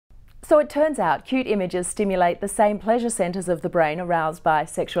So it turns out cute images stimulate the same pleasure centres of the brain aroused by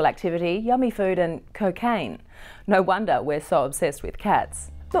sexual activity, yummy food and cocaine. No wonder we're so obsessed with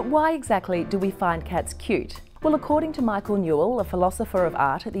cats. But why exactly do we find cats cute? Well, according to Michael Newell, a philosopher of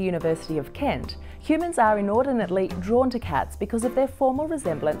art at the University of Kent, humans are inordinately drawn to cats because of their formal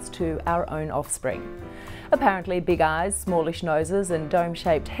resemblance to our own offspring. Apparently, big eyes, smallish noses and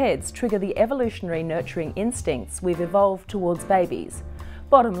dome-shaped heads trigger the evolutionary nurturing instincts we've evolved towards babies.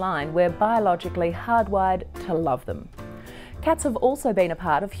 Bottom line, we're biologically hardwired to love them. Cats have also been a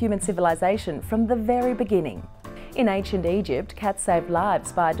part of human civilization from the very beginning. In ancient Egypt, cats saved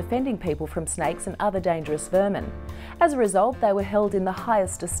lives by defending people from snakes and other dangerous vermin. As a result, they were held in the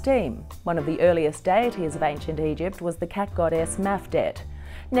highest esteem. One of the earliest deities of ancient Egypt was the cat goddess Mafdet.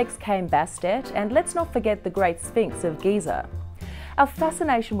 Next came Bastet, and let's not forget the Great Sphinx of Giza. Our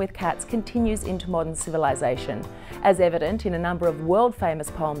fascination with cats continues into modern civilization, as evident in a number of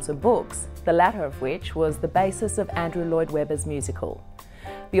world-famous poems and books, the latter of which was the basis of Andrew Lloyd Webber's musical.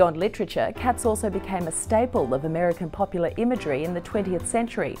 Beyond literature, cats also became a staple of American popular imagery in the 20th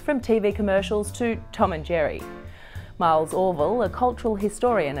century, from TV commercials to Tom and Jerry. Miles Orville, a cultural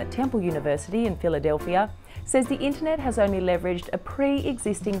historian at Temple University in Philadelphia, says the internet has only leveraged a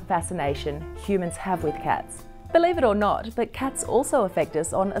pre-existing fascination humans have with cats. Believe it or not, but cats also affect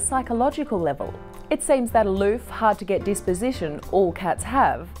us on a psychological level. It seems that aloof, hard-to-get disposition all cats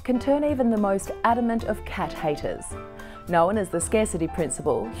have can turn even the most adamant of cat haters. Known as the scarcity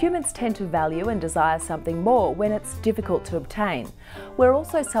principle, humans tend to value and desire something more when it's difficult to obtain. We're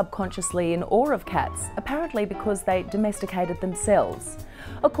also subconsciously in awe of cats, apparently because they domesticated themselves.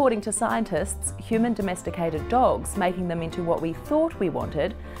 According to scientists, human domesticated dogs, making them into what we thought we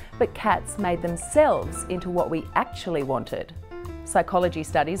wanted, but cats made themselves into what we actually wanted. Psychology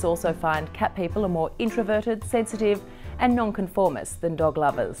studies also find cat people are more introverted, sensitive and nonconformist than dog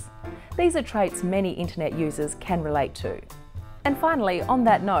lovers. These are traits many internet users can relate to. And finally, on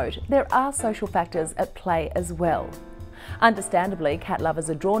that note, there are social factors at play as well. Understandably, cat lovers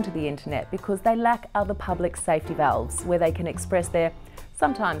are drawn to the internet because they lack other public safety valves where they can express their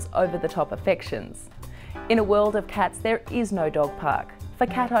sometimes over-the-top affections. In a world of cats, there is no dog park. For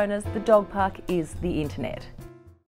cat owners, the dog park is the internet.